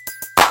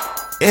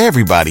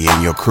Everybody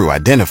in your crew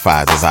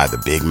identifies as either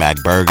Big Mac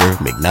Burger,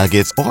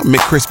 McNuggets, or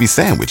McCrispy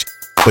Sandwich.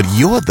 But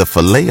you're the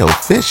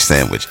Filet-O-Fish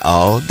Sandwich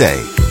all day.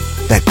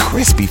 That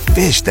crispy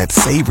fish, that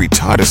savory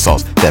tartar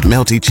sauce, that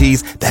melty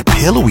cheese, that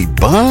pillowy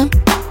bun.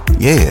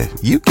 Yeah,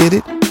 you get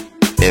it.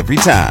 Every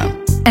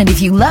time. And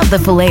if you love the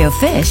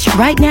Filet-O-Fish,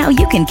 right now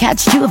you can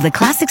catch two of the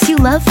classics you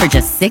love for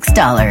just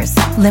 $6.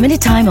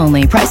 Limited time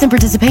only. Price and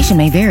participation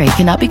may vary.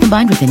 Cannot be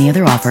combined with any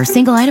other offer.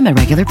 Single item at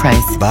regular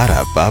price.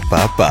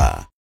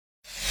 Ba-da-ba-ba-ba.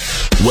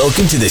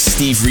 Welcome to the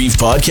Steve Reeve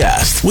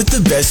Podcast with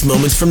the best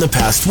moments from the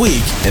past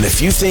week and a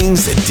few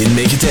things that didn't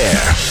make it to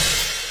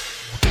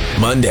air.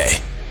 Monday.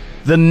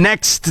 The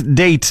next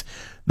date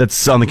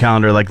that's on the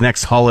calendar, like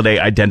next holiday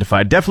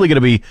identified, definitely going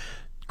to be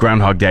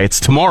Groundhog Day.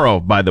 It's tomorrow,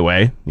 by the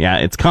way. Yeah,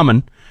 it's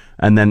coming.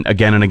 And then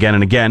again and again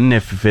and again,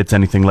 if it's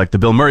anything like the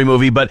Bill Murray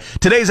movie. But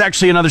today's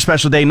actually another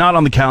special day, not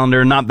on the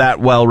calendar, not that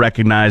well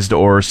recognized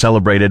or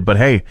celebrated. But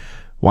hey,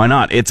 why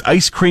not? It's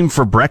Ice Cream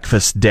for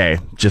Breakfast Day,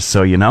 just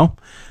so you know.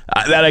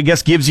 That, I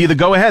guess, gives you the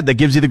go-ahead. That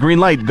gives you the green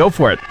light. Go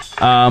for it.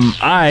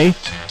 I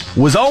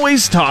was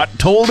always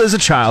told as a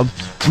child,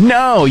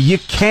 no, you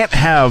can't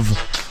have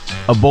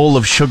a bowl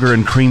of sugar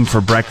and cream for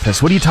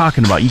breakfast. What are you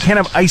talking about? You can't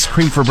have ice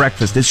cream for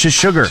breakfast. It's just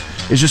sugar.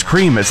 It's just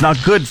cream. It's not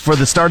good for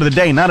the start of the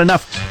day. Not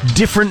enough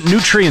different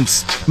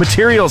nutrients,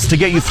 materials to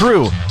get you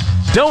through.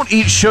 Don't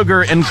eat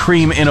sugar and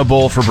cream in a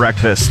bowl for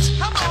breakfast.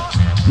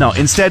 No,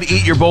 instead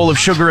eat your bowl of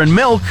sugar and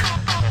milk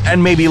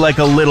and maybe like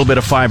a little bit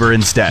of fiber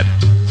instead.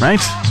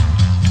 Right?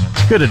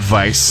 Good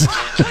advice.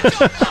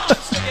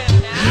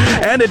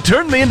 And it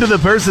turned me into the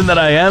person that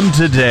I am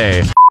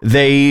today.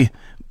 They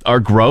are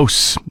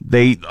gross.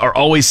 They are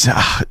always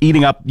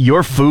eating up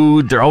your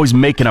food. They're always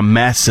making a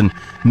mess and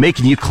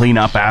making you clean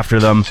up after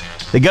them.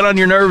 They get on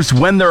your nerves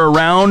when they're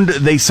around.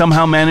 They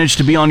somehow manage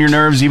to be on your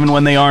nerves even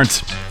when they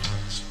aren't.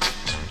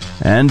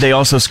 And they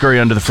also scurry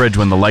under the fridge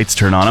when the lights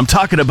turn on. I'm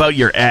talking about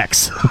your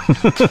ex.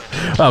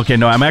 Okay,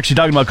 no, I'm actually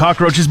talking about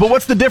cockroaches, but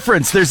what's the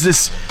difference? There's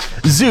this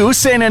zoo,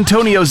 San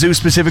Antonio Zoo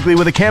specifically,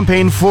 with a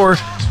campaign for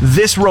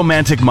this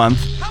romantic month.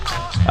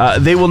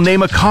 They will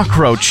name a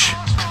cockroach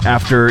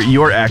after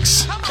your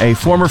ex, a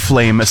former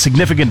flame, a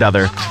significant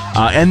other,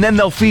 and then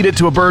they'll feed it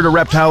to a bird, a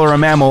reptile, or a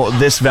mammal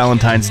this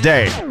Valentine's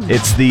Day.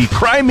 It's the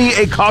Cry Me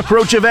a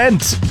Cockroach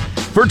event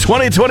for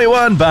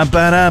 2021.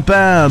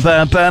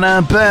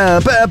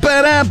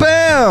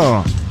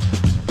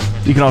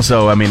 You can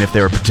also, if they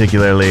were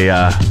particularly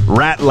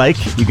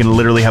rat-like, you can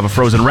literally have a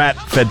frozen rat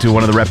fed to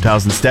one of the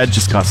reptiles instead.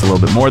 Just costs a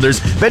little bit more. There's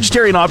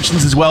vegetarian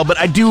options as well, but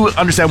I do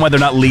understand why they're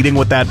not leading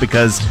with that,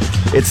 because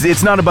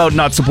it's not about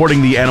not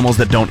supporting the animals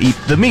that don't eat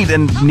the meat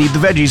and need the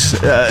veggies.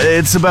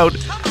 It's about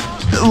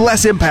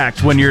less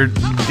impact when you're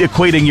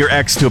equating your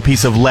ex to a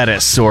piece of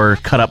lettuce or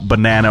cut up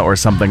banana or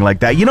something like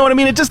that. You know what I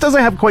mean? It just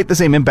doesn't have quite the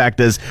same impact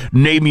as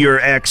name your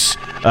ex,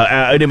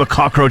 name a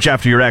cockroach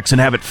after your ex and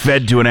have it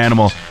fed to an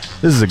animal.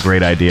 This is a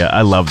great idea.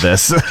 I love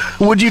this.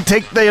 Would you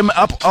take them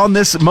up on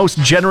this most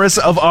generous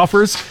of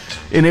offers?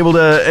 Enable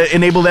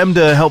them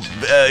to help,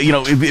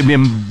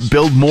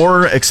 build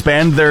more,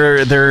 expand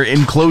their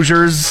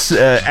enclosures,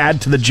 add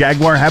to the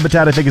jaguar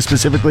habitat, I think is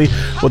specifically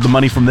what the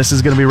money from this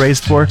is going to be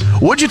raised for.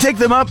 Would you take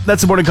them up?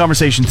 That's the morning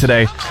conversation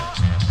today.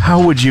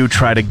 How would you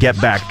try to get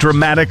back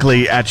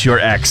dramatically at your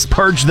ex?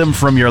 Purge them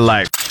from your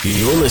life.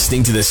 You're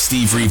listening to the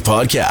Steve Reeve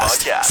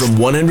Podcast from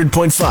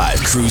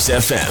 100.5 Cruise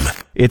FM.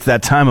 It's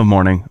that time of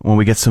morning when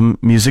we get some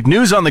music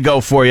news on the go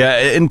for you,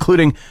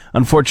 including,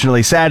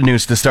 unfortunately, sad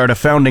news to start. A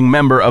founding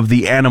member of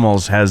the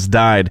Animals has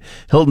died.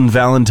 Hilton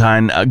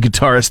Valentine, a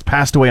guitarist,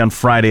 passed away on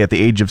Friday at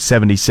the age of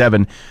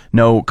 77.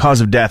 No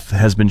cause of death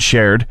has been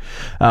shared.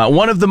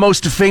 One of the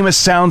most famous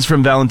sounds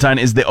from Valentine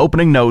is the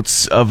opening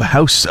notes of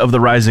House of the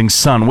Rising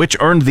Sun, which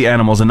earned the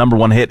Animals a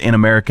 #1 hit in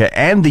America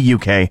and the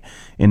UK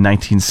in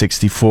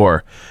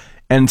 1964.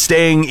 And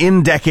staying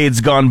in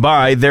decades gone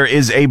by, there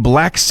is a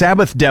Black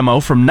Sabbath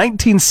demo from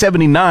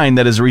 1979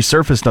 that has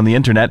resurfaced on the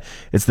internet.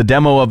 It's the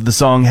demo of the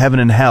song Heaven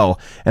and Hell,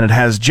 and it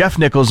has Jeff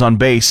Nichols on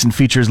bass and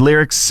features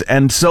lyrics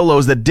and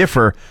solos that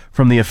differ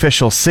from the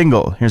official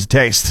single. Here's a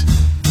taste.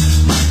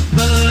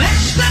 The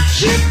less that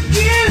you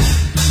give,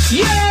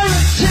 you're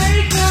a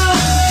taker.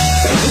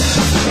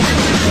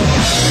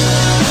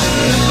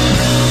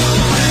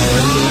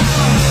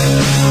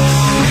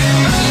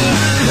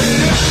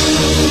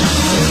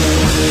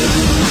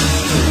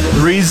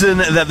 The reason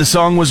that the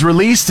song was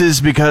released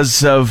is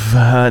because of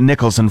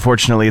Nichols.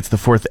 Unfortunately, it's the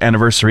 4th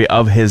anniversary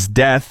of his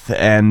death,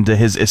 and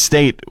his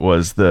estate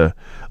was the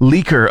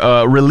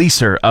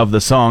releaser of the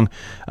song.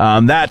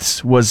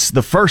 That was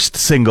the first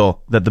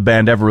single that the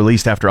band ever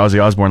released after Ozzy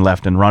Osbourne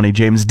left and Ronnie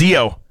James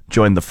Dio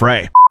joined the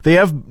fray. They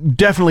have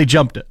definitely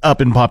jumped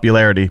up in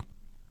popularity,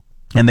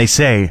 and they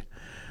say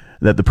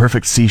that the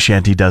perfect sea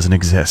shanty doesn't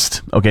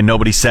exist. Okay,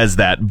 nobody says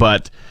that,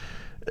 but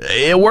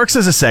it works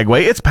as a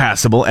segue. It's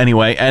passable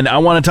anyway, and I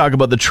want to talk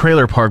about the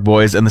Trailer Park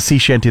Boys and the sea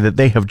shanty that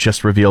they have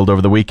just revealed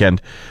over the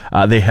weekend.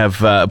 They have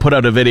put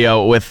out a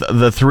video with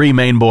the 3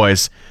 main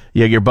boys.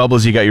 You got your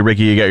Bubbles, you got your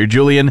Ricky, you got your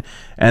Julian,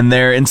 and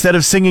they're, instead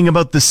of singing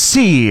about the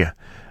sea,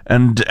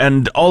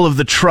 and all of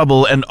the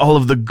trouble and all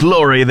of the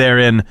glory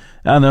therein.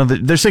 I don't know,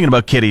 they're singing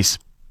about kitties.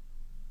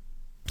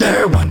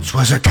 There once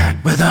was a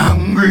cat with a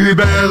hungry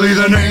belly.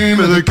 The name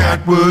of the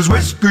cat was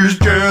Whiskers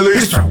Jelly.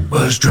 His throat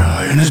was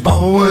dry and his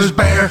paw was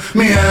bare.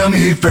 Meow,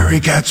 me fairy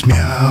cats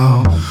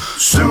meow.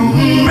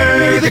 Soon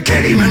may the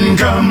kittyman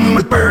come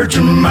with birds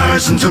and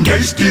mice and some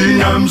tasty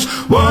nums.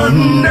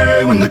 One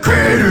day when the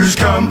critters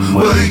come,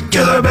 we'll eat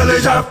till our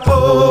bellies are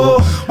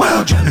full.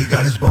 While Jelly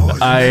got his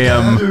boys. I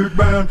am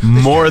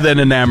more than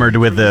enamored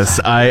with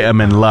this. I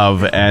am in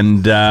love,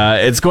 and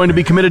it's going to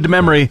be committed to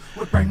memory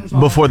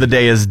before the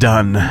day is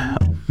done.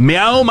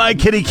 Meow, my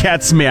kitty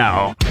cats,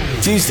 meow.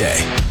 Tuesday.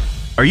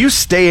 Are you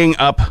staying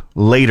up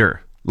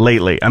later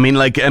lately? I mean,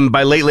 like, and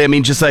by lately, I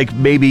mean just like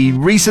maybe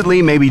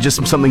recently, maybe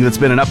just something that's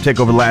been an uptick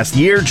over the last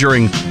year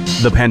during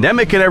the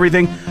pandemic and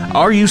everything.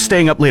 Are you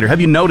staying up later? Have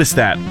you noticed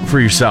that for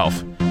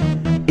yourself?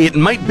 It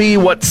might be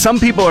what some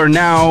people are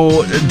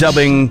now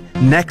dubbing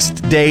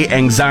next day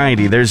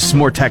anxiety. There's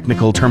more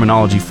technical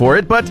terminology for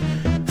it, but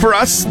for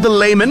us, the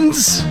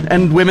laymen's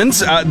and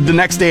women's, the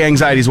next day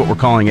anxiety is what we're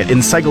calling it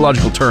in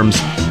psychological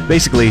terms.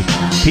 Basically,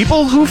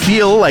 people who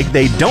feel like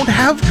they don't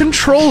have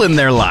control in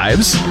their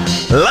lives,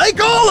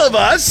 like all of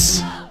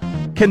us,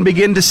 can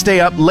begin to stay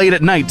up late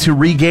at night to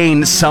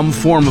regain some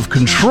form of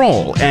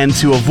control and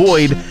to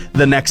avoid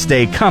the next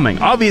day coming.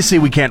 Obviously,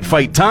 we can't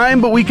fight time,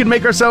 but we can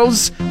make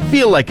ourselves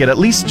feel like it, at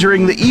least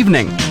during the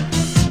evening.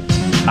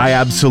 I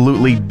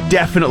absolutely,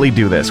 definitely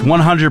do this,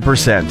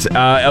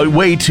 100%,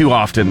 way too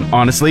often,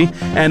 honestly.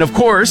 And of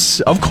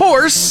course,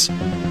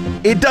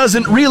 it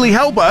doesn't really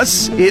help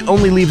us. It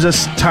only leaves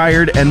us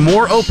tired and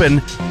more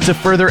open to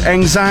further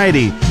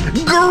anxiety.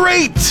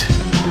 Great!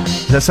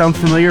 Does that sound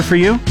familiar for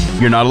you?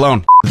 You're not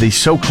alone. The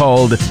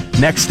so-called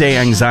next day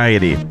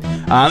anxiety.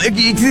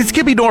 It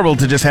can be normal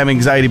to just have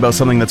anxiety about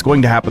something that's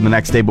going to happen the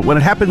next day, but when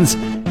it happens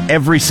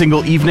every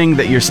single evening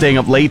that you're staying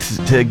up late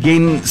to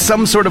gain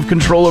some sort of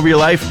control over your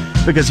life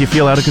because you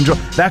feel out of control,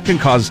 that can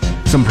cause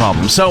some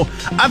problems. So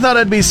I thought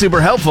I'd be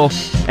super helpful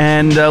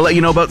and let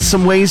you know about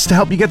some ways to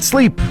help you get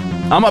sleep.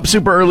 I'm up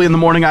super early in the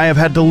morning. I have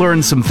had to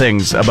learn some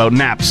things about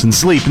naps and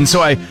sleep, and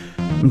so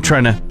I'm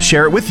trying to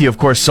share it with you. Of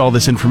course, all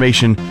this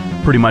information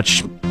pretty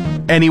much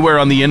anywhere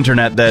on the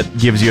internet that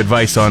gives you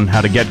advice on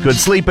how to get good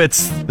sleep,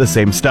 it's the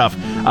same stuff.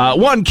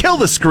 One, kill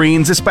the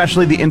screens,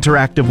 especially the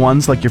interactive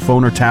ones like your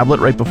phone or tablet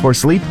right before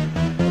sleep.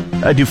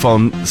 I do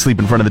fall asleep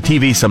in front of the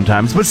TV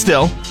sometimes, but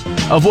still.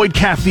 Avoid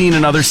caffeine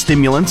and other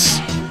stimulants.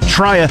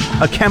 Try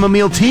a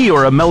chamomile tea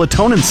or a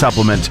melatonin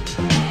supplement.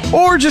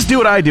 Or just do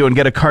what I do and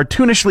get a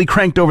cartoonishly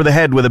cranked over the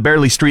head with a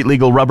barely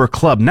street-legal rubber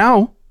club.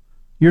 Now,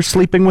 you're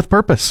sleeping with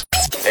purpose.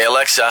 Hey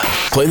Alexa,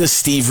 play the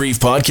Steve Reeve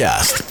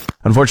podcast.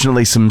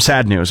 Unfortunately, some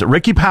sad news.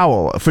 Ricky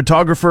Powell, a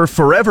photographer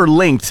forever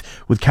linked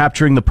with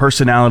capturing the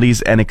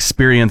personalities and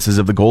experiences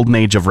of the golden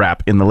age of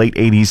rap in the late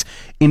 80s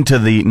into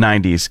the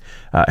 90s,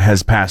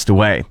 has passed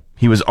away.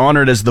 He was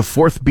honored as the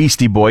fourth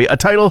Beastie Boy, a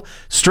title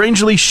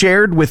strangely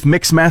shared with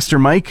Mixmaster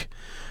Mike.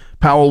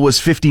 Powell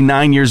was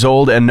 59 years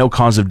old and no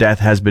cause of death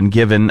has been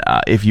given.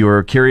 If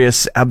you're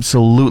curious,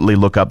 absolutely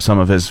look up some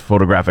of his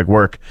photographic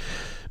work.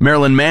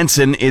 Marilyn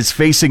Manson is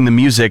facing the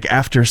music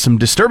after some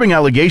disturbing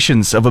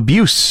allegations of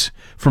abuse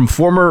from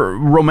former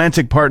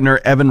romantic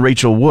partner Evan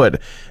Rachel Wood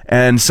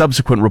and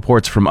subsequent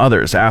reports from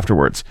others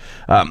afterwards.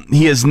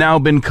 He has now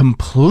been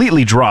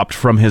completely dropped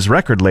from his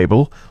record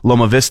label.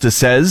 Loma Vista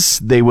says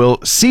they will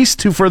cease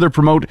to further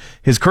promote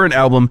his current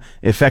album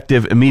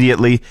effective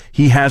immediately.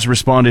 He has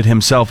responded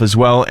himself as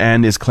well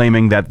and is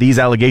claiming that these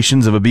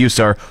allegations of abuse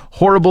are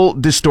horrible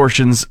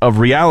distortions of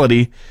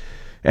reality.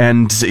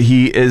 And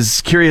he is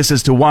curious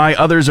as to why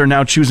others are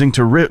now choosing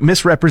to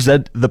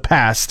misrepresent the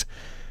past,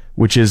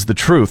 which is the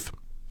truth.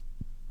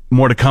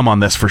 More to come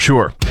on this for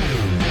sure.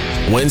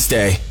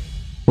 Wednesday.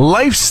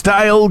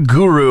 Lifestyle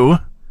guru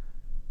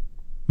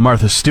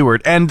Martha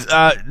Stewart and,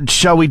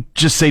 shall we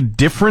just say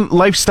different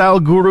lifestyle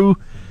guru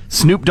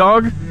Snoop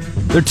Dogg?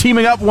 They're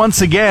teaming up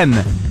once again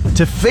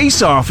to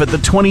face off at the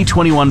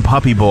 2021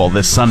 Puppy Bowl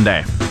this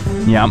Sunday.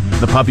 Yeah,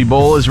 the Puppy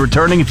Bowl is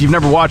returning. If you've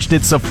never watched,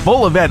 it's a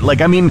full event.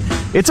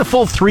 It's a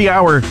full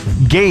 3-hour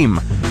game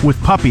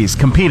with puppies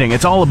competing.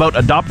 It's all about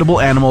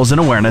adoptable animals and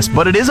awareness,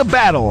 but it is a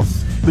battle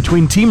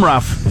between Team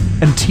Rough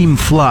and Team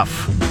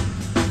Fluff.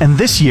 And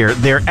this year,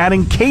 they're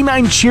adding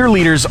canine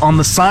cheerleaders on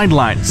the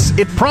sidelines.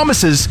 It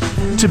promises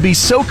to be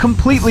so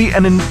completely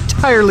and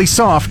entirely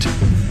soft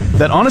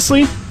that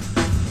honestly,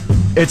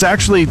 it's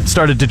actually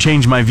started to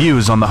change my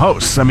views on the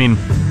hosts. I mean,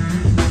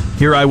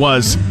 here I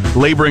was,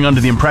 laboring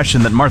under the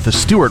impression that Martha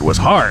Stewart was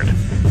hard.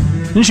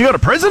 Didn't she go to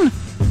prison?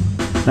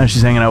 Now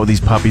she's hanging out with these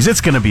puppies. It's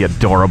going to be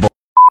adorable.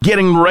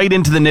 Getting right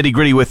into the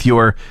nitty-gritty with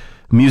your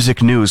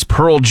music news.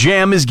 Pearl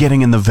Jam is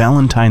getting in the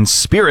Valentine's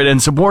spirit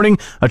and supporting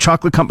a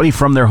chocolate company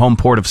from their home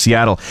port of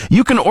Seattle.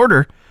 You can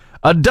order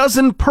a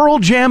dozen Pearl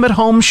Jam at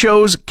Home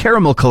Shows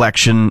Caramel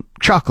Collection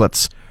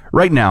chocolates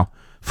right now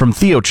from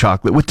Theo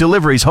Chocolate, with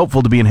deliveries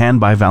hopeful to be in hand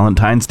by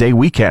Valentine's Day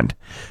weekend.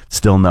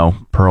 Still no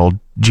Pearl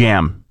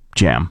Jam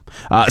jam.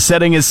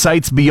 Setting his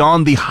sights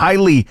beyond the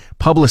highly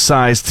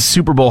publicized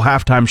Super Bowl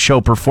halftime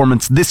show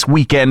performance this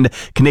weekend,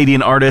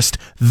 Canadian artist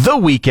The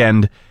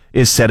Weeknd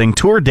is setting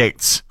tour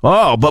dates.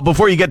 Oh, but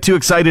before you get too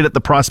excited at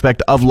the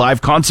prospect of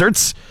live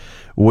concerts,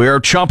 we're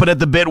chomping at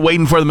the bit,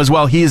 waiting for them as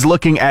well. He is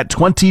looking at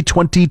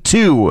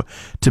 2022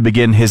 to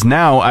begin his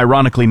now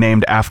ironically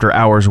named After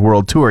Hours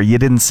World Tour. You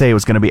didn't say it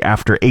was going to be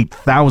After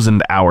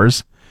 8,000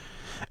 Hours.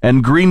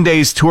 And Green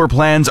Day's tour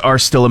plans are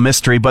still a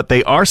mystery, but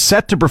they are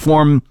set to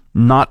perform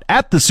not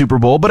at the Super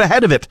Bowl, but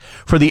ahead of it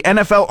for the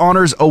NFL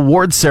Honors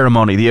Awards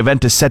ceremony. The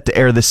event is set to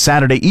air this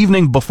Saturday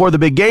evening before the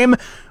big game,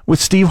 with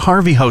Steve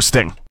Harvey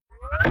hosting.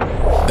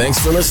 Thanks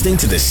for listening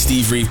to the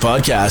Steve Reeve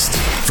Podcast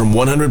from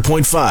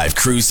 100.5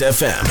 Cruise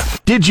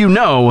FM. Did you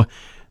know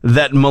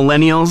that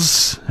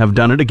millennials have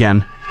done it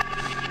again?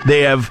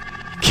 They have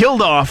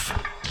killed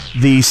off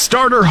the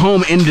starter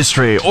home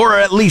industry, or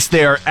at least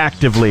they are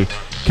actively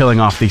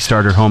killing off the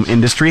starter home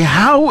industry.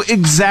 How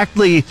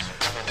exactly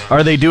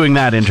are they doing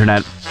that,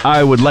 Internet?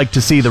 I would like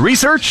to see the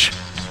research.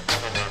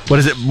 What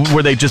is it?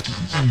 Where they just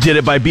did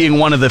it by being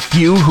one of the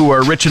few who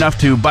are rich enough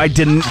to, by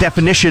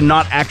definition,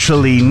 not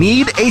actually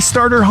need a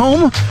starter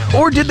home?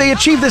 Or did they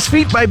achieve this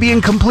feat by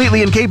being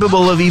completely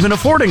incapable of even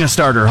affording a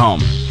starter home?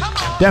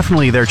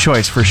 Definitely their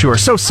choice, for sure.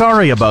 So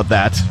sorry about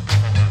that.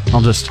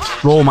 I'll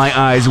just roll my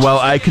eyes while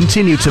I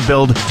continue to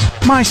build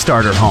my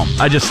starter home.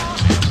 I just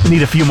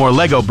need a few more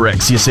Lego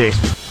bricks, you see.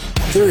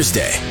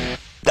 Thursday.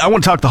 I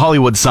want to talk the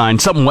Hollywood sign.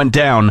 Something went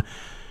down.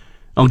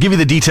 I'll give you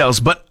the details,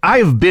 but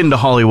I've been to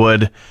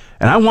Hollywood,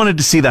 and I wanted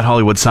to see that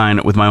Hollywood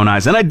sign with my own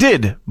eyes. And I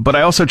did, but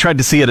I also tried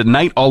to see it at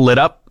night, all lit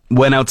up.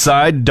 Went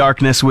outside,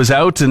 darkness was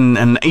out,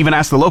 and even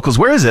asked the locals,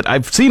 where is it?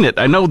 I've seen it.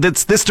 I know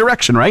it's this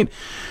direction, right?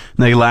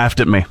 And they laughed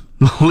at me.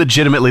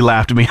 Legitimately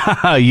laughed at me.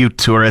 Haha, you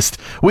tourist.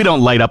 We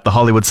don't light up the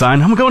Hollywood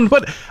sign. I'm going,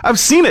 but I've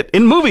seen it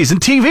in movies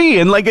and TV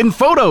and like in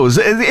photos.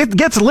 It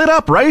gets lit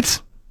up, right?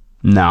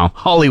 No,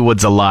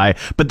 Hollywood's a lie.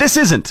 But this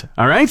isn't,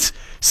 all right?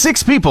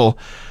 6 people,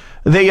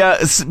 they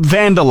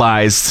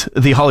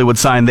vandalized the Hollywood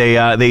sign.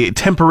 They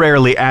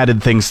temporarily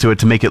added things to it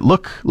to make it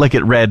look like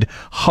it read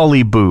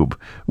Hollyboob,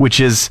 which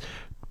is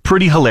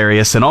pretty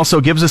hilarious and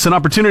also gives us an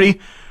opportunity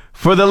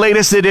for the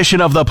latest edition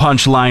of the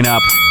Punch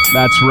Lineup.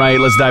 That's right,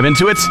 let's dive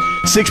into it.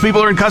 6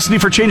 people are in custody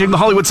for changing the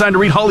Hollywood sign to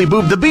read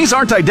Hollyboob. The B's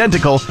aren't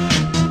identical,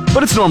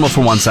 but it's normal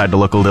for one side to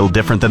look a little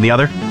different than the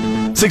other.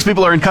 6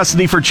 people are in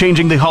custody for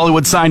changing the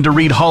Hollywood sign to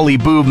read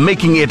Hollyboob,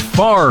 making it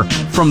far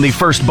from the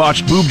first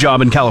botched boob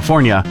job in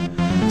California.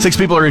 6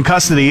 people are in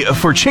custody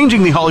for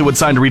changing the Hollywood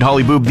sign to read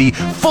Hollyboob. The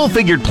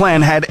full-figured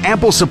plan had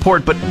ample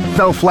support, but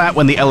fell flat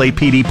when the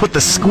LAPD put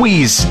the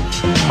squeeze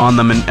on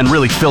them and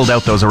really filled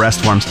out those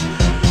arrest forms.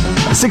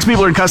 6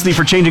 people are in custody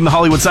for changing the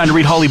Hollywood sign to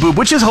read Hollyboob,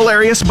 which is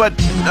hilarious, but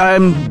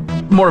I'm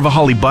more of a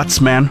Holly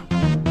Butts man.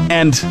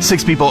 And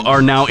 6 people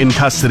are now in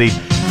custody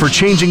for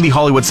changing the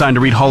Hollywood sign to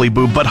read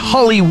Hollyboob, but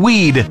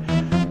Hollyweed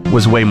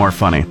was way more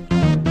funny.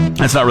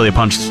 That's not really a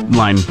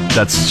punchline.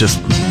 That's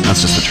just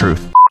the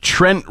truth.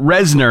 Trent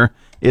Reznor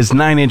is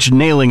 9-inch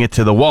nailing it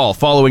to the wall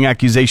following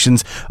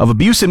accusations of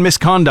abuse and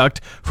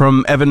misconduct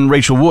from Evan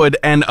Rachel Wood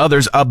and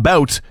others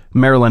about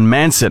Marilyn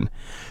Manson.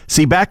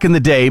 See, back in the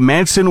day,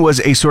 Manson was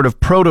a sort of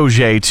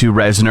protege to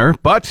Reznor,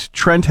 but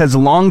Trent has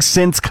long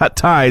since cut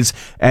ties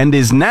and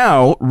is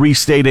now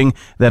restating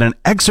that an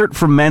excerpt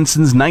from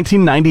Manson's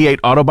 1998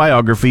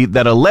 autobiography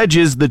that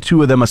alleges the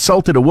two of them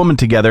assaulted a woman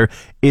together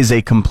is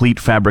a complete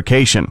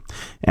fabrication.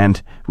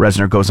 And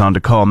Reznor goes on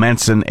to call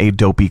Manson a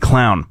dopey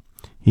clown.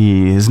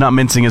 He is not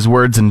mincing his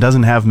words and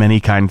doesn't have many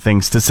kind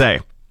things to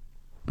say.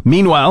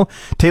 Meanwhile,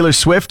 Taylor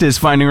Swift is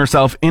finding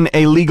herself in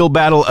a legal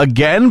battle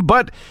again,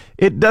 but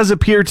it does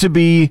appear to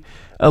be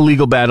a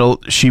legal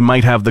battle she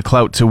might have the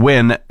clout to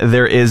win.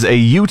 There is a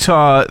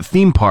Utah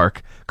theme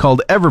park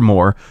called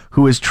Evermore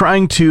who is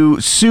trying to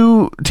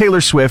sue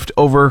Taylor Swift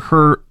over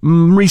her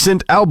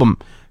recent album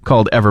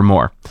called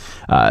Evermore.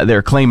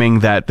 They're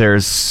claiming that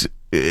there's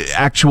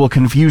actual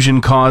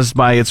confusion caused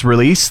by its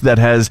release that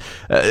has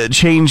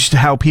changed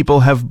how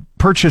people have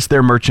purchased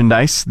their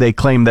merchandise. They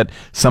claim that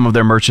some of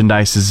their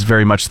merchandise is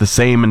very much the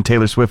same and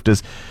Taylor Swift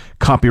has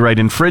copyright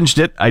infringed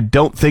it. I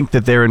don't think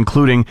that they're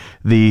including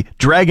the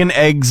dragon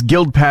eggs,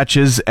 guild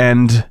patches,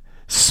 and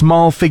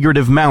small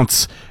figurative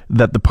mounts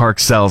that the park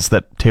sells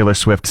that Taylor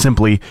Swift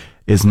simply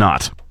is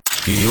not.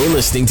 You're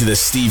listening to the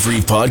Steve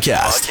Reeve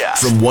Podcast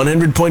from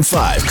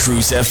 100.5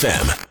 Cruise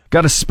FM.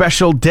 Got a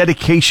special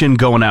dedication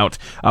going out.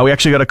 We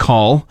actually got a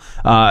call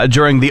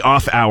during the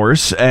off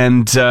hours,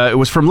 and it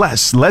was from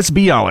Les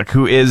Bialik,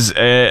 who is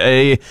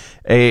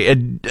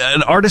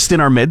an artist in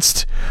our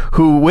midst,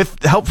 who,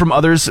 with help from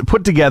others,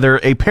 put together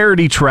a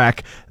parody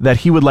track that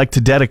he would like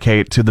to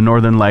dedicate to the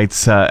Northern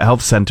Lights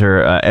Health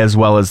Center, as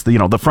well as the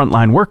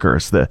frontline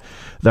workers, the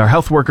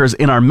health workers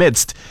in our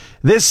midst.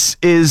 This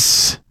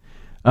is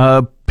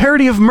a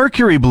parody of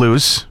Mercury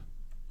Blues,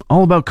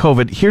 all about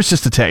COVID. Here's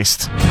just a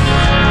taste.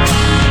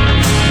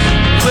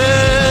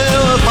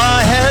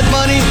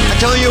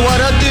 Tell you what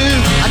I do,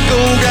 I go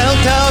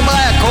downtown, buy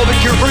a COVID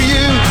cure for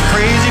you.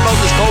 Crazy about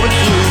this COVID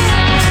flu,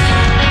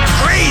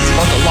 crazy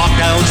about the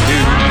lockdowns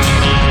too.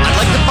 I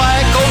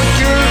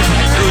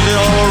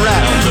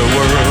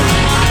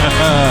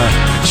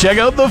Check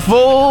out the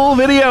full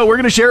video. We're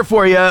going to share it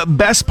for you.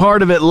 Best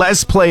part of it,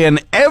 Les playing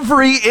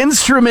every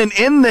instrument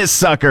in this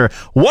sucker.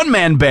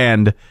 One-man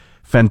band.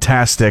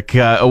 Fantastic.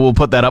 We'll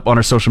put that up on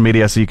our social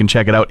media so you can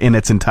check it out in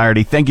its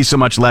entirety. Thank you so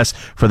much, Les,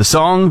 for the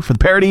song, for the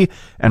parody,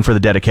 and for the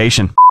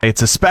dedication.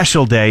 It's a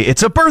special day.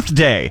 It's a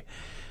birthday.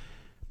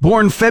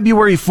 Born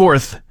February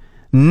 4th,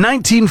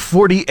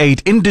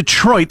 1948 in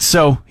Detroit,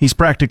 so he's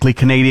practically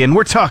Canadian.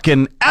 We're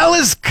talking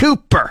Alice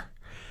Cooper.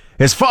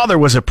 His father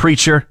was a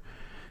preacher.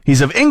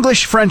 He's of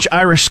English, French,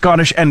 Irish,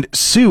 Scottish, and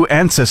Sioux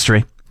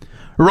ancestry.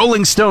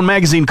 Rolling Stone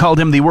magazine called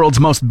him the world's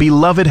most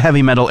beloved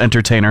heavy metal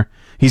entertainer.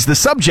 He's the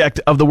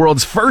subject of the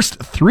world's first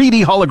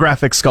 3D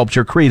holographic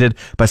sculpture created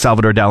by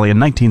Salvador Dali in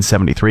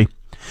 1973.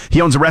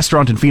 He owns a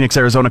restaurant in Phoenix,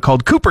 Arizona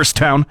called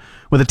Cooperstown,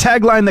 with a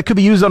tagline that could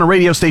be used on a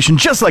radio station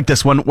just like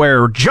this one,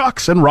 where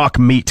jocks and rock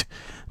meet,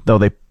 though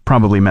they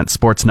probably meant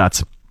sports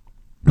nuts.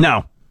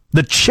 Now,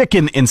 the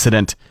chicken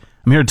incident.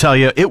 I'm here to tell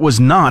you, it was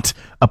not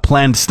a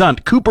planned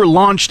stunt. Cooper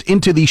launched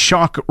into the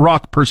shock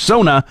rock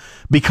persona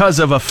because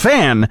of a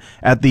fan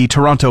at the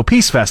Toronto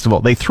Peace Festival.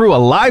 They threw a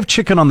live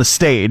chicken on the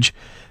stage.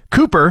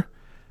 Cooper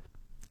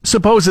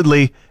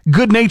supposedly,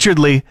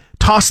 good-naturedly,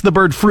 tossed the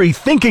bird free,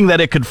 thinking that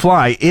it could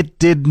fly. It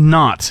did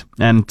not,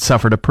 and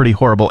suffered a pretty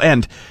horrible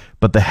end.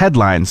 But the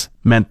headlines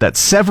meant that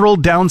several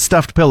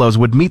down-stuffed pillows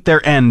would meet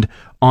their end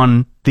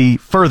on the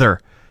further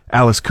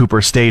Alice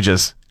Cooper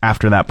stages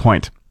after that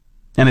point.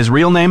 And his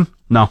real name?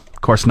 No,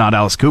 of course not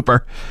Alice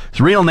Cooper.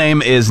 His real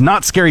name is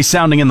not scary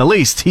sounding in the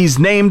least. He's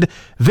named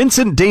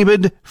Vincent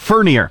David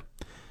Furnier.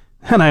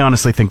 And I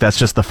honestly think that's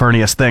just the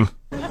furniest thing.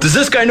 Does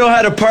this guy know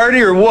how to party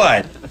or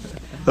what?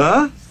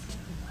 Huh?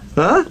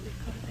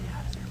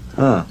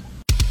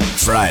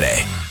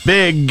 Friday.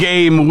 Big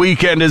game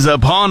weekend is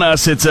upon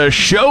us. It's a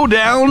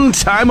showdown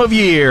time of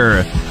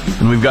year.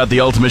 And we've got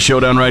the ultimate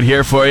showdown right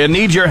here for you.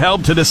 Need your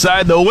help to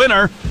decide the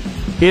winner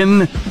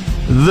in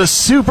the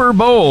Super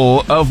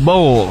Bowl of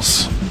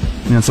bowls.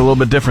 And it's a little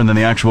bit different than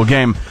the actual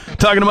game.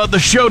 Talking about the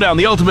showdown,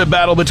 the ultimate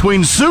battle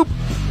between soup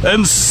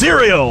and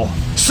cereal.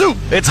 Soup,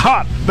 it's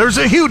hot. There's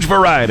a huge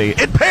variety.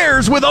 It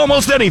pairs with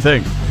almost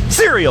anything.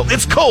 Cereal,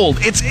 it's cold,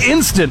 it's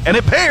instant, and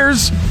it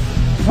pairs,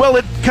 well,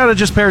 it kind of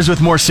just pairs with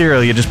more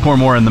cereal. You just pour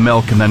more in the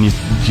milk, and then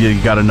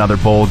you got another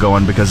bowl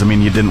going because, I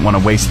mean, you didn't want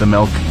to waste the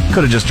milk.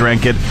 Could have just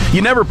drank it.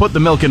 You never put the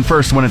milk in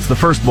first when it's the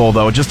first bowl,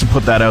 though, just to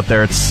put that out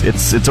there.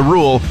 It's a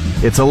rule.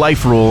 It's a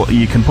life rule.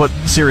 You can put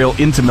cereal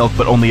into milk,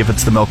 but only if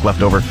it's the milk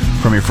left over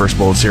from your first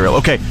bowl of cereal.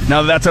 Okay,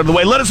 now that that's out of the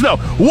way, let us know,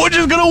 which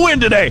is going to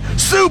win today,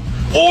 soup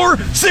or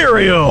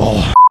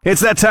cereal?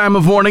 It's that time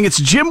of morning.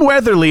 It's Jim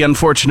Weatherly,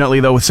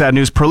 unfortunately, though, with sad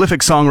news. Prolific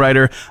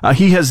songwriter.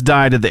 He has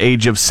died at the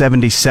age of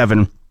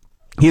 77.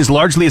 He is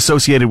largely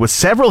associated with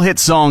several hit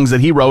songs that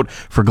he wrote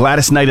for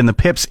Gladys Knight and the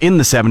Pips in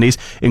the 70s,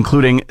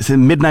 including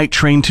Midnight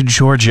Train to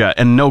Georgia,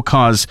 and no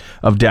cause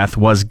of death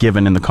was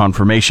given in the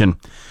confirmation.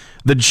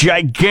 The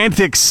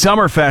gigantic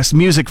Summerfest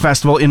Music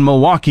Festival in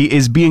Milwaukee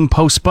is being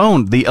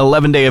postponed. The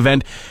 11-day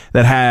event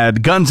that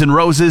had Guns N'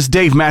 Roses,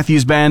 Dave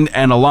Matthews Band,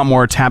 and a lot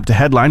more tapped to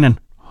headline, and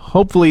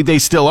hopefully they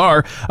still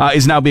are,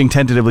 is now being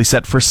tentatively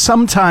set for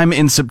sometime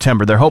in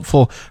September. They're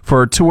hopeful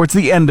for towards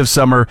the end of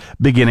summer,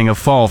 beginning of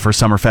fall for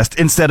Summerfest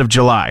instead of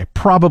July,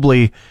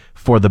 probably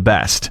for the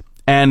best.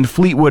 And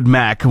Fleetwood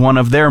Mac, one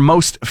of their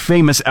most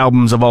famous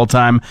albums of all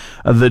time,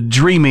 the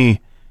Dreamy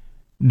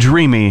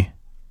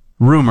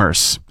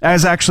Rumors,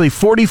 as actually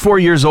 44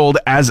 years old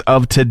as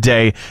of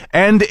today,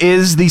 and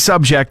is the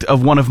subject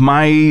of one of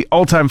my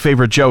all-time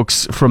favorite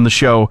jokes from the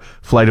show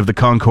Flight of the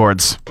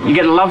Conchords. You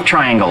get a love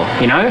triangle,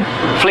 you know?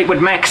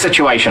 Fleetwood Mac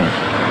situation.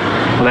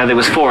 Although there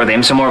was 4 of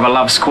them, so more of a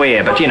love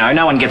square, but, you know,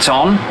 no one gets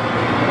on.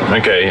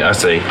 Okay, I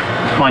see.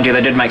 Mind you,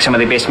 they did make some of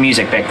their best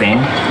music back then.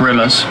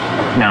 Rumors?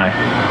 No,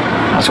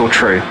 that's all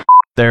true.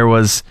 There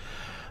was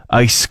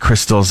ice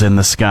crystals in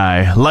the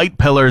sky, light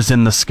pillars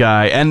in the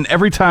sky, and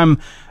every time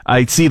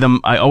I see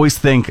them, I always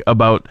think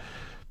about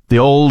the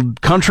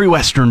old country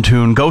western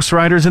tune, Ghost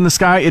Riders in the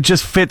Sky. It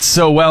just fits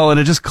so well, and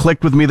it just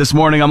clicked with me this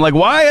morning. I'm like,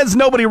 why has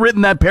nobody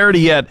written that parody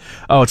yet?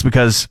 Oh, it's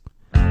because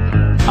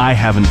I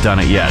haven't done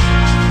it yet.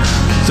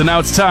 So now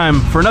it's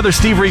time for another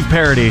Steve Reeve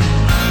parody,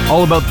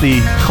 all about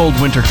the cold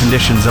winter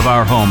conditions of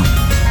our home.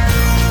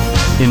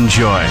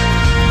 Enjoy.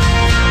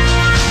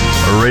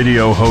 A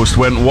radio host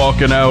went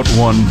walking out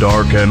one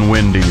dark and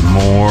windy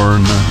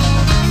morn.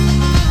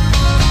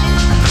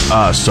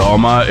 I saw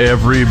my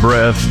every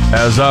breath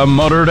as I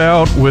muttered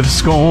out with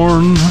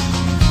scorn.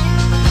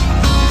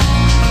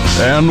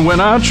 And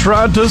when I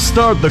tried to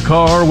start the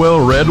car,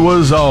 well, red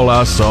was all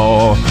I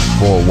saw.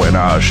 For when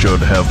I should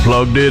have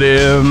plugged it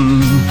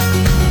in,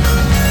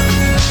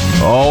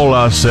 all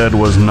I said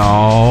was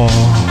no.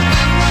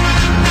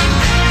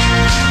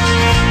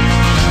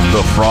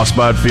 The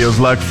frostbite feels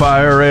like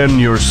fire and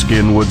your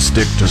skin would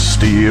stick to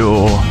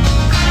steel.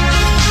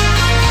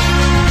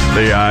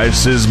 The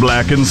ice is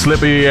black and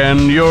slippy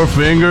and your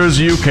fingers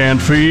you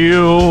can't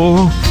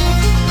feel.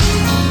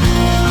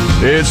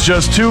 It's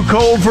just too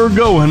cold for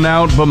going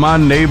out, but my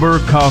neighbor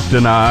cocked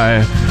an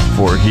eye,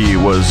 for he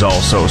was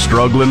also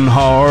struggling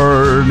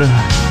hard.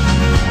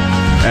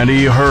 and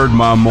he heard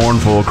my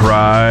mournful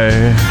cry.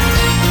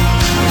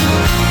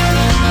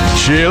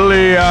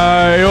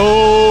 Chili-I-O,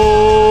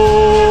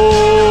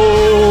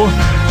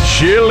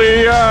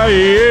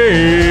 Chili-I-A,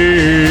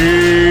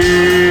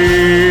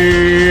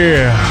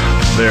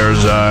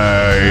 there's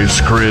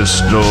ice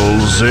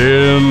crystals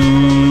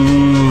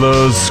in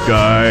the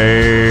sky.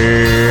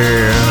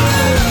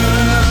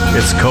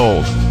 It's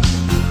cold.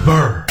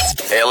 Brr.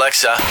 Hey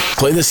Alexa,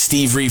 play the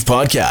Steve Reeve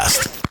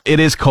podcast. It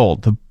is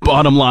cold. The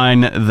bottom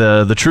line,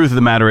 the truth of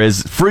the matter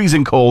is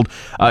freezing cold.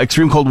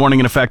 Extreme cold warning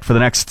in effect for the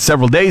next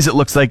several days. It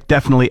looks like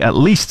definitely at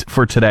least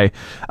for today.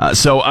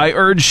 So I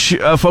urge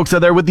folks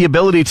out there with the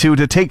ability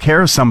to take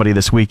care of somebody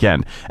this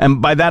weekend.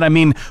 And by that I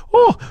mean,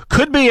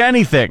 could be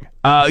anything.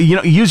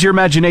 Use your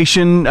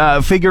imagination,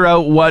 figure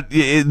out what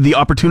the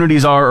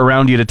opportunities are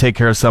around you to take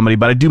care of somebody.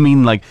 But I do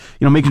mean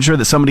making sure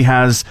that somebody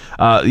has,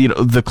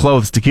 the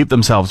clothes to keep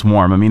themselves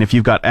warm. I mean, if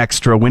you've got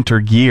extra winter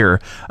gear,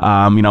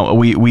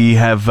 we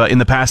have, in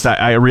the past,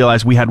 I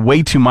realized we had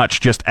way too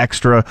much just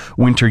extra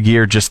winter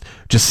gear just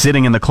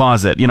sitting in the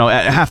closet.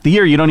 At half the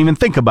year, you don't even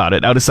think about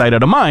it, out of sight,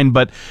 out of mind.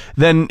 But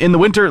then in the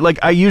winter,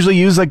 I usually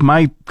use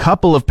my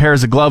couple of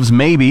pairs of gloves,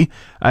 maybe.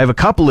 I have a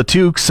couple of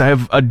toques. I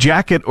have a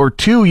jacket or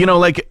two,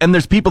 and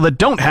there's people that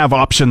don't have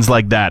options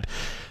like that.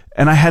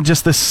 And I had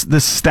just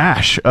this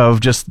stash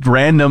of just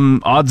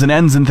random odds and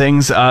ends and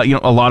things, a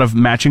lot of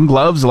matching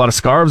gloves, a lot of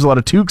scarves, a lot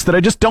of toques that I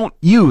just don't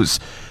use.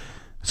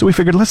 So we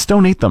figured, let's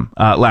donate them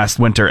last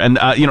winter. And,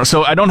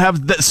 so I don't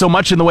have so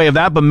much in the way of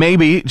that, but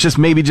maybe just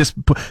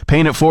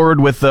paying it forward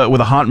with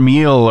a hot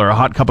meal or a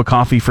hot cup of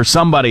coffee for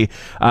somebody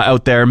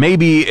out there.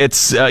 Maybe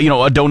it's,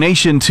 a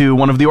donation to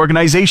one of the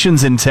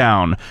organizations in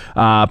town,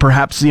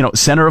 perhaps,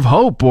 Center of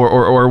Hope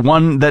or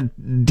one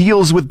that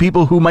deals with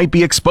people who might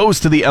be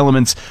exposed to the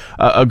elements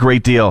a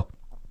great deal.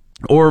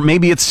 Or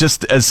maybe it's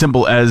just as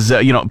simple as,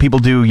 people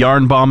do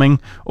yarn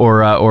bombing or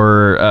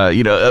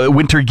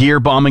winter gear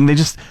bombing. They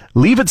just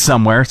leave it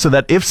somewhere so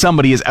that if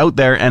somebody is out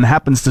there and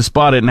happens to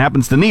spot it and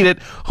happens to need it,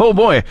 oh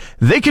boy,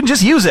 they can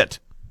just use it.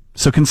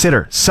 So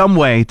consider some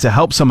way to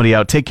help somebody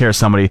out, take care of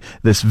somebody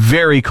this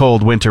very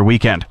cold winter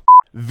weekend.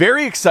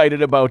 Very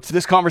excited about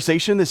this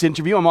conversation, this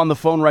interview. I'm on the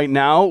phone right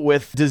now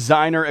with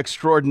designer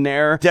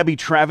extraordinaire Debbie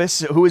Travis,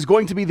 who is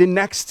going to be the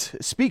next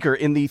speaker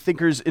in the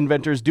Thinkers,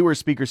 Inventors, Doers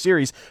speaker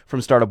series from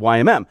Startup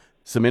YMM.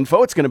 Some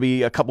info, it's going to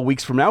be a couple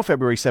weeks from now,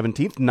 February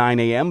 17th, 9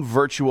 a.m.,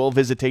 virtual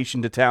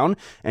visitation to town,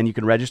 and you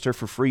can register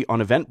for free on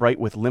Eventbrite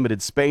with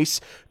limited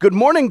space. Good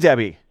morning,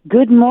 Debbie.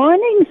 Good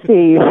morning,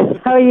 Steve.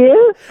 How are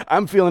you?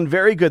 I'm feeling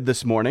very good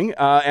this morning,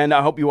 and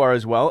I hope you are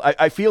as well.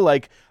 I feel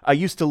like I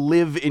used to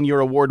live in your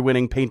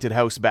award-winning painted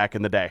house back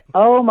in the day.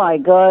 Oh, my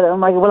God.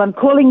 Well, I'm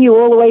calling you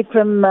all the way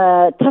from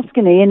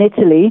Tuscany in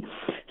Italy.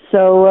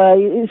 So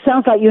it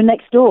sounds like you're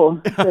next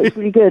door. So it's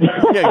really good.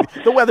 Yeah,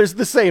 the weather's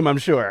the same, I'm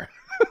sure.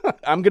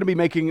 I'm going to be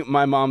making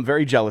my mom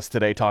very jealous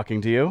today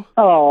talking to you.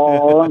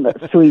 Oh,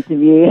 that's sweet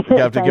of you. You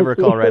have to give her a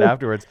call right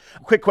afterwards.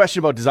 Quick question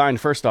about design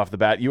first off the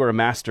bat. You are a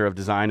master of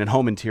design and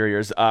home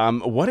interiors.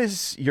 What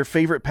is your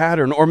favorite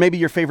pattern, or maybe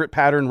your favorite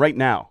pattern right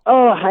now?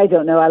 Oh, I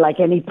don't know. I like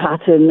any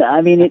pattern.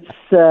 I mean, it's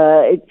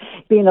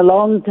been a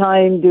long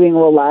time doing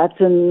all that.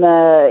 And,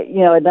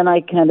 then I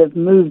kind of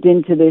moved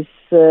into this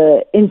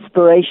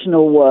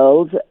inspirational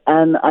world,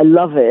 and I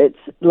love it,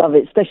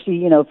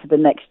 especially, for the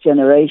next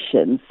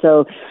generation.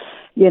 So,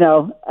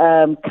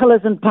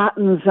 colors and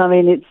patterns, I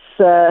mean,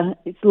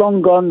 it's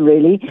long gone,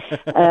 really.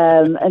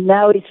 And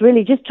now it's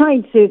really just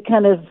trying to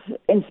kind of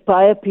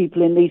inspire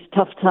people in these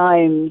tough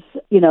times,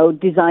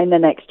 design the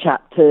next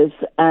chapters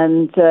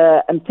and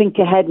think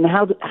ahead and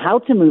how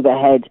to move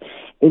ahead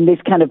in this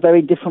kind of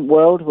very different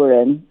world we're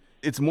in.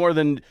 It's more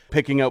than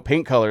picking out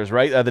paint colors,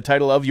 right? The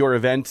title of your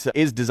event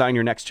is Design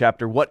Your Next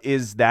Chapter. What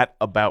is that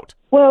about?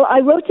 Well, I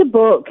wrote a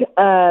book,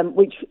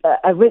 which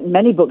I've written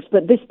many books,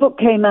 but this book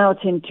came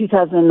out in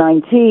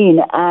 2019,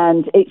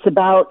 and it's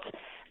about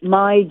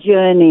my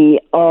journey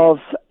of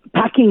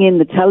packing in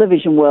the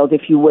television world,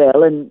 if you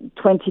will, and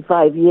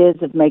 25 years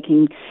of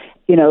making,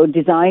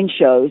 design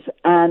shows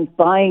and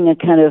buying a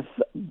kind of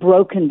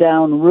broken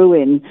down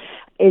ruin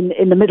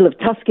in the middle of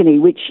Tuscany,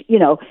 which,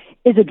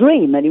 is a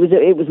dream, and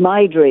it was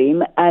my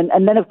dream,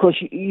 and then of course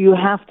you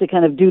have to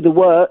kind of do the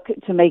work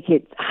to make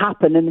it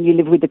happen, and then you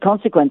live with the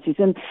consequences.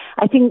 And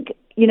I think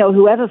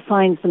whoever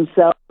finds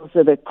themselves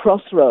at a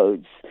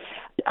crossroads,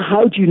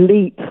 how do you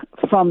leap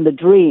from the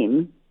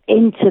dream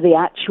into the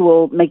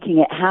actual making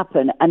it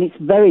happen? And it's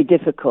very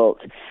difficult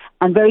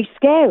and very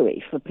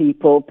scary for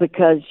people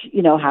because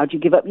how do you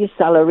give up your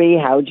salary?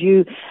 How do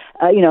you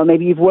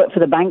maybe you've worked for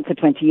the bank for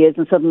 20 years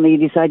and suddenly you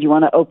decide you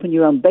want to open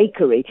your own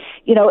bakery.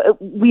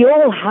 We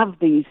all have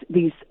these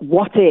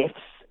what ifs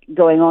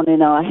going on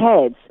in our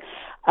heads.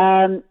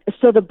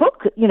 So the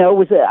book,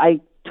 I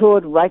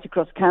toured right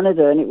across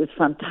Canada and it was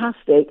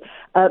fantastic.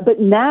 But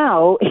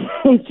now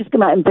it's just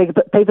come out in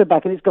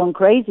paperback and it's gone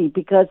crazy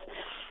because,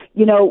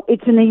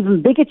 it's an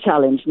even bigger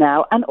challenge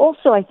now. And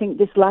also I think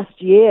this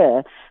last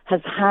year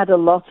has had a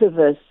lot of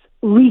us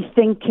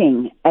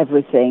rethinking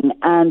everything,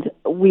 and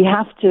we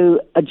have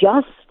to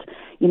adjust,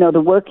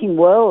 the working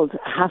world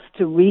has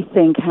to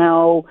rethink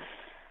how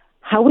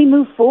we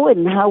move forward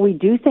and how we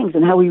do things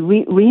and how we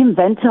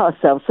reinvent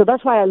ourselves. So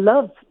that's why I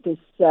love this,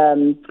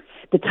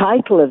 the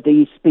title of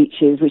these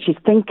speeches, which is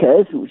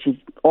Thinkers, which is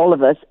all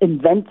of us,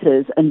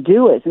 Inventors and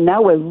Doers. And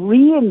now we're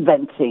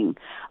reinventing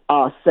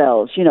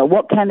ourselves.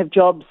 What kind of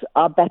jobs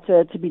are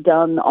better to be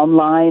done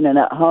online and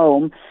at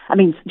home? I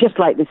mean, just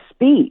like this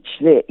speech,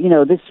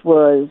 this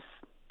was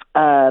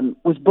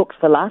booked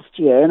for last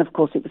year, and of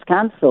course it was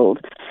cancelled.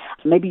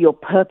 Maybe your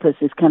purpose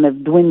is kind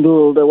of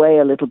dwindled away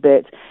a little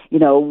bit.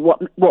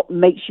 What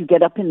makes you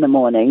get up in the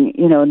morning?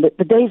 And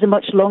the days are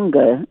much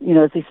longer.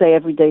 As they say,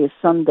 every day is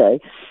Sunday.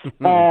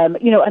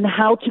 And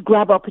how to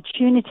grab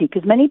opportunity,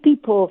 because many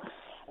people,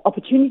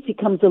 opportunity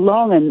comes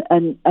along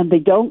and they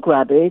don't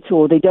grab it,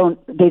 or they don't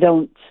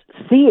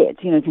see it.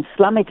 You can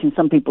slam it in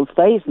some people's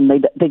face and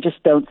they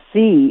just don't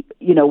see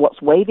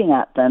what's waving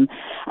at them.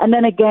 And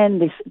then again,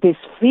 this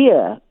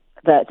fear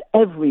that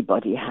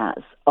everybody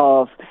has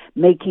of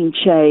making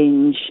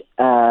change,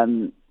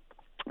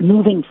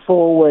 moving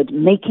forward,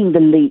 making the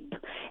leap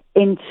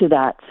into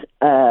that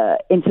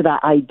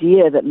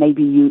idea that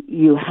maybe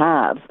you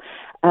have.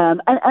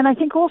 And I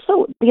think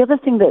also the other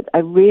thing that I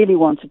really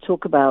want to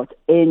talk about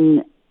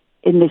in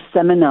this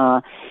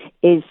seminar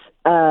is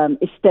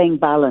staying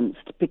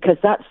balanced, because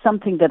that's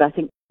something that I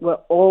think we're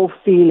all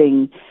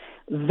feeling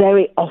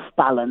very off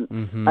balance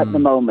at the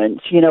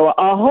moment.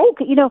 Our whole,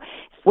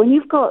 when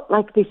you've got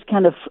like this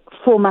kind of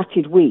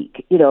formatted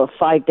week, a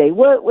 5-day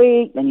work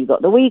week, then you've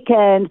got the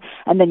weekend,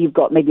 and then you've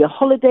got maybe a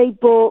holiday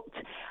booked,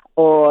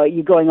 or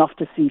you're going off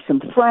to see some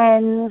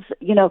friends.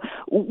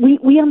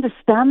 We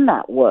understand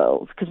that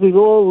world because we've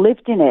all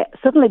lived in it.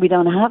 Suddenly we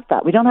don't have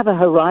that. We don't have a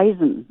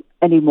horizon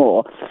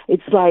anymore.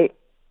 It's like,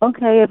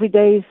 okay, every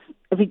day's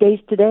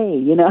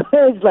today,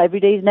 it's like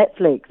every day is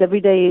Netflix, every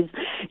day is,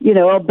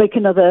 I'll bake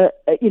another,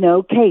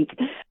 cake.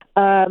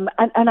 And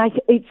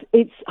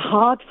it's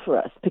hard for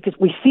us because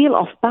we feel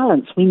off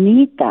balance. We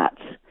need that.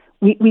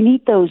 We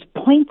need those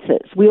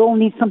pointers. We all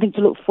need something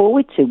to look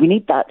forward to. We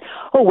need that.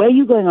 Oh, where are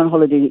you going on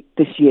holiday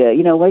this year?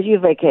 Where's your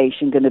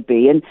vacation going to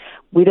be? And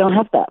we don't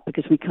have that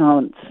because we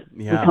can't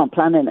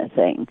plan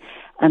anything.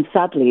 And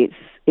sadly,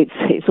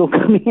 it's all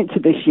coming into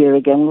this year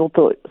again. We all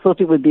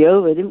thought it would be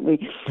over, didn't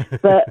we?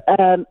 But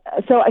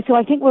so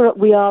I think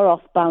we are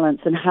off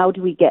balance. And how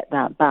do we get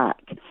that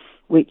back?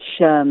 Which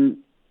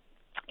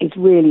is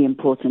really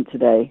important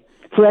today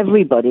for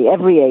everybody,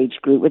 every age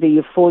group, whether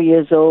you're 4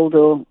 years old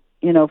or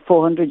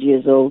 400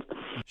 years old.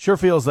 Sure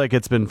feels like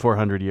it's been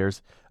 400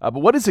 years. But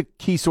what is a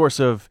key source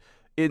of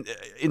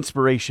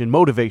inspiration,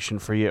 motivation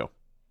for you?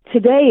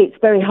 Today, it's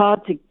very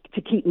hard to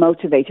keep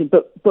motivated,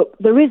 but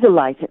there is a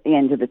light at the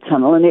end of the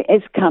tunnel, and it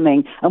is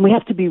coming, and we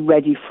have to be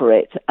ready for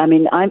it. I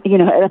mean, I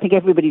think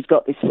everybody's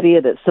got this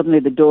fear that suddenly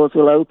the doors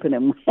will open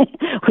and we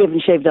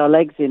haven't shaved our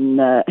legs in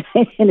a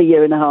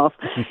year and a half.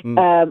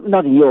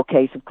 Not in your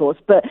case, of course,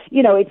 but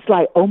it's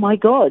like, oh my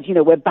God,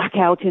 we're back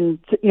out in,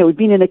 we've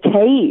been in a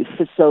cave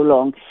for so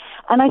long.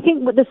 And I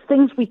think there's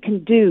things we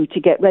can do to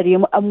get ready,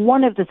 and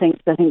one of the things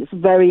I think is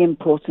very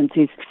important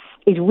is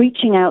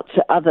reaching out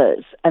to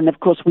others. And of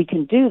course we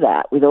can do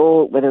that with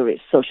whether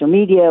it's social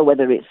media,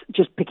 whether it's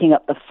just picking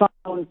up the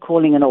phone,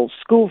 calling an old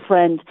school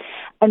friend,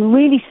 and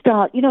really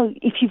start,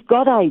 if you've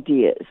got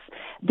ideas,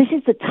 this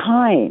is the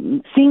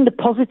time. Seeing the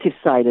positive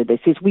side of this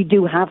is we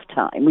do have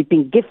time. We've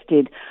been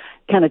gifted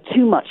kind of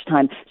too much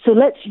time. So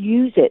let's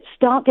use it.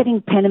 Start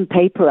getting pen and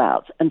paper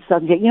out and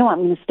start, I'm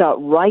going to start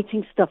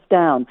writing stuff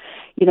down.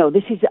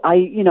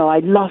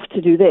 I'd love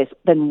to do this.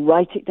 Then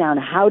write it down.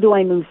 How do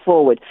I move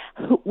forward?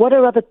 What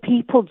are other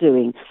people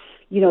doing?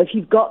 If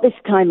you've got this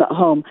time at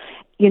home,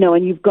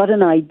 and you've got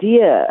an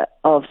idea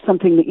of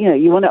something that,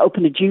 you want to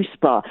open a juice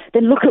bar,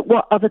 then look at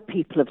what other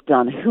people have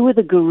done. Who are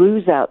the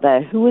gurus out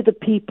there? Who are the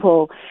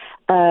people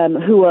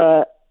who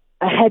are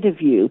ahead of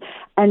you?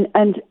 And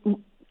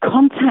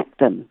contact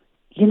them.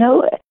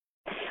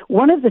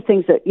 One of the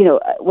things that,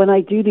 when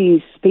I do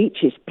these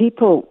speeches,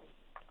 people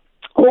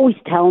always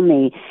tell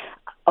me,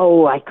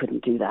 oh, I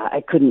couldn't do that.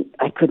 I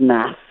couldn't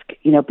ask,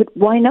 but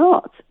why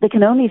not? They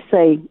can only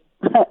say,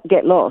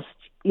 get lost,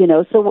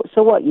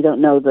 so what? You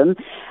don't know them.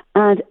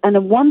 And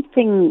one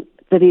thing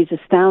that is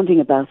astounding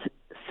about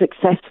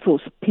successful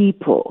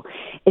people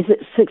is that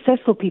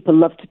successful people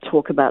love to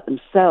talk about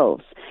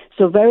themselves.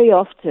 So very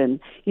often,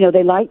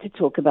 they like to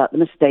talk about the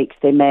mistakes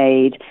they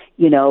made,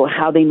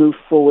 how they moved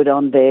forward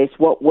on this,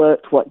 what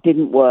worked, what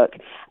didn't work.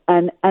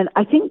 And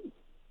I think,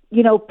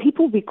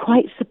 people will be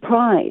quite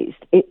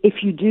surprised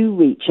if you do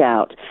reach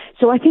out.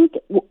 So I think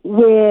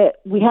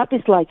we have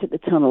this light at the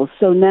tunnel.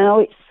 So now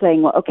it's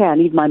saying, well, okay, I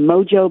need my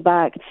mojo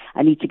back.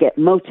 I need to get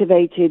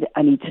motivated.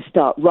 I need to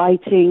start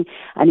writing.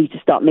 I need to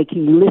start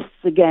making lists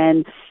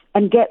again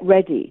and get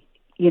ready,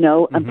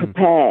 and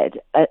prepared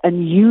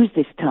and use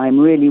this time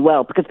really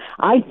well. Because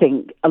I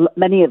think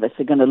many of us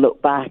are going to look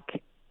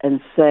back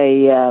and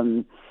say,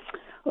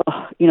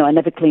 I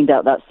never cleaned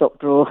out that sock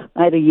drawer.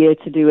 I had a year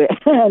to do it.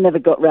 I never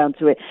got round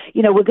to it.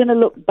 We're going to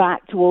look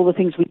back to all the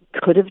things we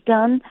could have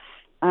done.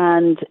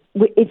 And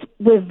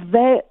we're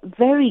very,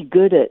 very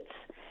good at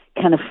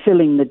kind of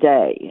filling the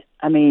day.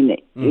 I mean,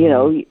 you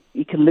know,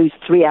 you can lose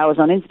 3 hours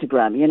on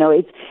Instagram. You know,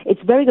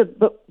 it's very good,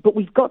 but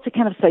we've got to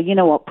kind of say, you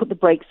know what, put the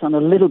brakes on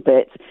a little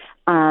bit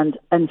and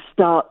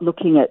start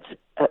looking at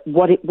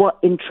what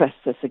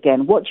interests us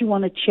again. What do you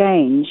want to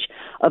change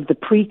of the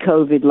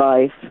pre-COVID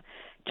life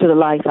to the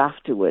life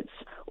afterwards?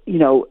 You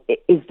know,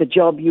 is the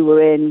job you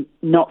were in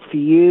not for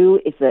you?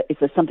 Is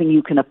there something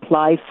you can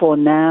apply for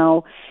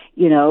now?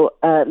 You know,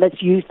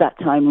 let's use that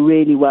time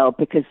really well,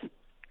 because,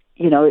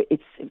 you know,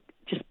 it's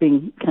just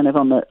being kind of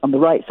on the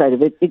right side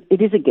of it.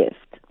 It is a gift.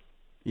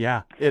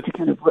 Yeah, to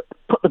kind of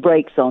put the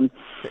brakes on.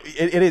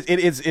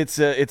 It's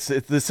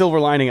the silver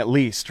lining, at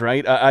least,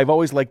 right? I've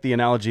always liked the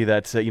analogy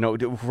that you know,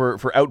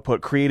 for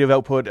output, creative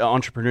output,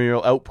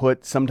 entrepreneurial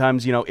output,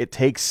 sometimes, you know, it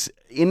takes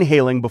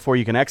inhaling before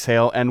you can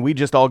exhale, and we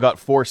just all got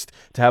forced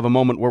to have a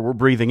moment where we're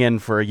breathing in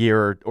for a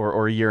year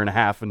or a year and a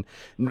half, and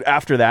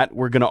after that,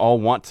 we're going to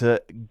all want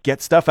to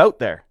get stuff out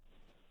there.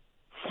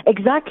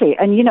 Exactly.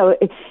 And, you know,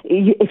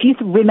 if you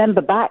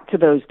remember back to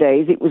those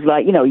days, it was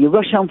like, you know, you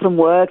rush home from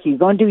work, you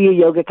go and do your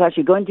yoga class,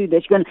 you go and do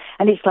this, and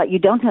it's like you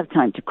don't have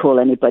time to call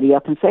anybody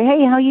up and say,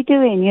 hey, how are you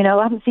doing? You know,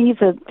 I haven't seen you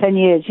for 10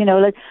 years. You know,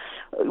 like,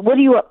 what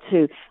are you up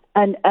to?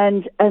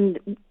 And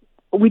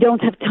we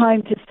don't have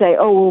time to say,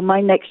 oh, well,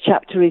 my next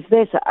chapter is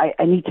this.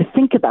 I need to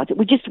think about it.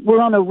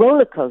 We're on a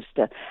roller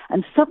coaster.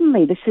 And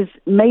suddenly this has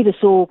made us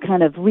all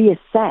kind of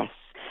reassess.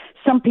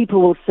 Some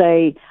people will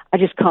say, I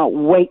just can't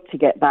wait to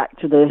get back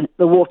to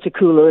the water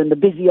cooler and the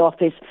busy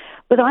office.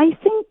 But I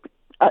think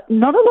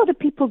not a lot of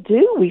people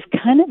do. We've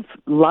kind of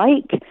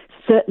like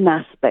certain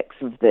aspects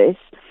of this,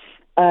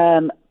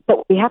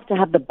 but we have to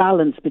have the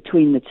balance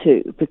between the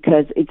two,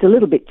 because it's a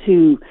little bit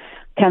too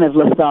kind of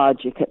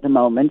lethargic at the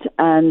moment.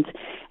 And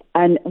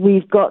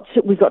we've got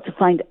to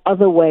find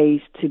other ways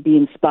to be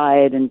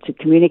inspired and to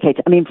communicate.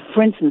 I mean,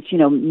 for instance, you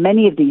know,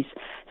 many of these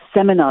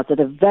seminars that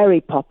are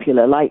very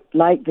popular, like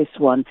this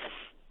one,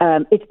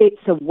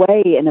 it's a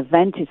way, an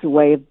event is a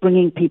way of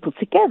bringing people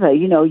together,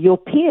 you know, your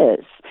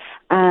peers.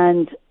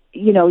 And,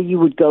 you know, you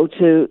would go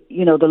to,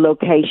 you know, the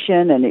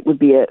location, and it would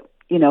be a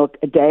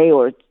day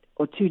or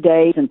 2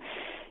 days, and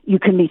you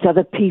can meet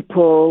other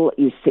people,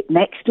 you sit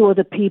next to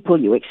other people,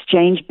 you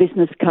exchange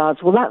business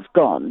cards. Well, that's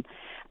gone.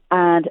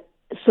 And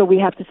so we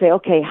have to say,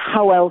 okay,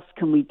 how else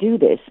can we do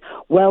this?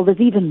 Well, there's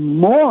even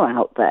more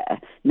out there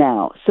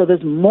now. So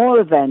there's more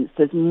events,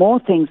 there's more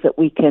things that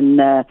we can,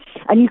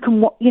 and you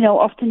can, you know,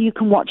 often you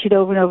can watch it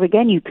over and over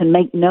again. You can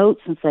make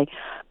notes and say,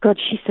 God,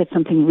 she said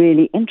something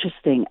really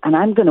interesting, and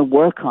I'm going to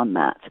work on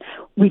that.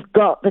 We've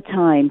got the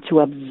time to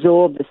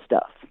absorb the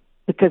stuff,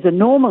 because a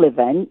normal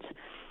event,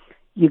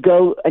 you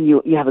go and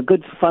you have a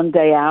good fun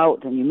day out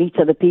and you meet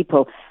other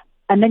people,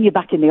 and then you're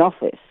back in the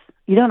office.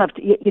 You don't have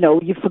to, you know,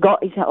 you forgot,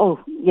 you say, oh,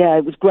 yeah,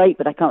 it was great,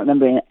 but I can't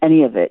remember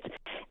any of it.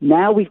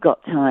 Now we've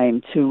got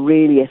time to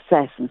really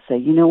assess and say,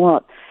 you know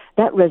what,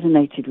 that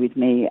resonated with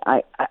me.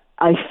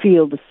 I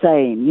feel the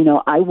same. You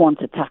know, I want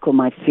to tackle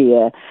my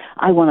fear.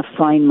 I want to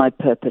find my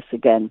purpose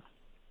again.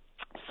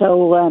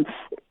 So,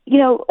 you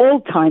know, all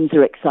times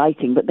are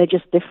exciting, but they're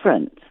just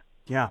different.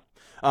 Yeah.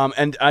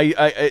 And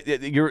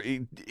you're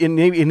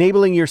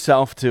enabling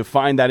yourself to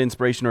find that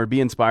inspiration or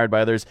be inspired by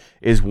others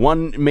is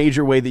one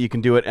major way that you can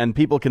do it. And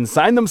people can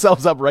sign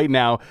themselves up right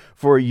now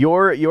for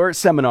your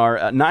seminar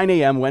at 9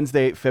 a.m.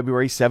 Wednesday,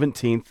 February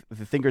 17th,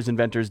 the Thinkers,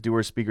 Inventors,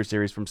 Doers Speaker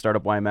Series from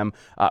Startup YMM.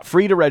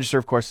 Free to register,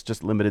 of course,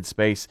 just limited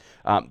space.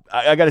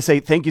 I got to say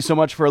thank you so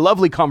much for a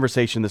lovely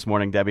conversation this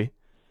morning, Debbie.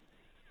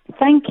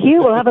 Thank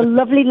you. Well, have a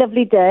lovely,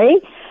 lovely day.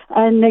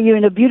 And you're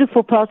in a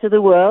beautiful part of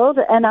the world.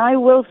 And I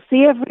will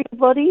see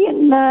everybody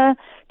in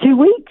 2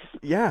 weeks.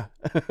 Yeah.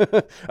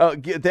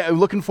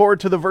 Looking forward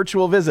to the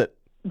virtual visit.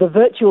 The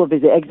virtual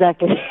visit,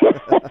 exactly.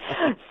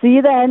 See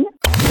you then.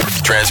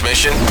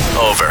 Transmission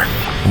over.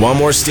 Want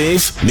more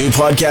Steve? New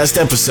podcast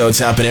episodes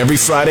happen every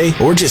Friday,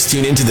 or just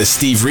tune into the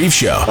Steve Reeve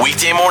Show.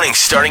 Weekday mornings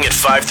starting at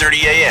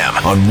 5:30 a.m.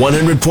 on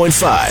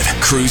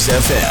 100.5 Cruise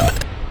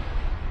FM.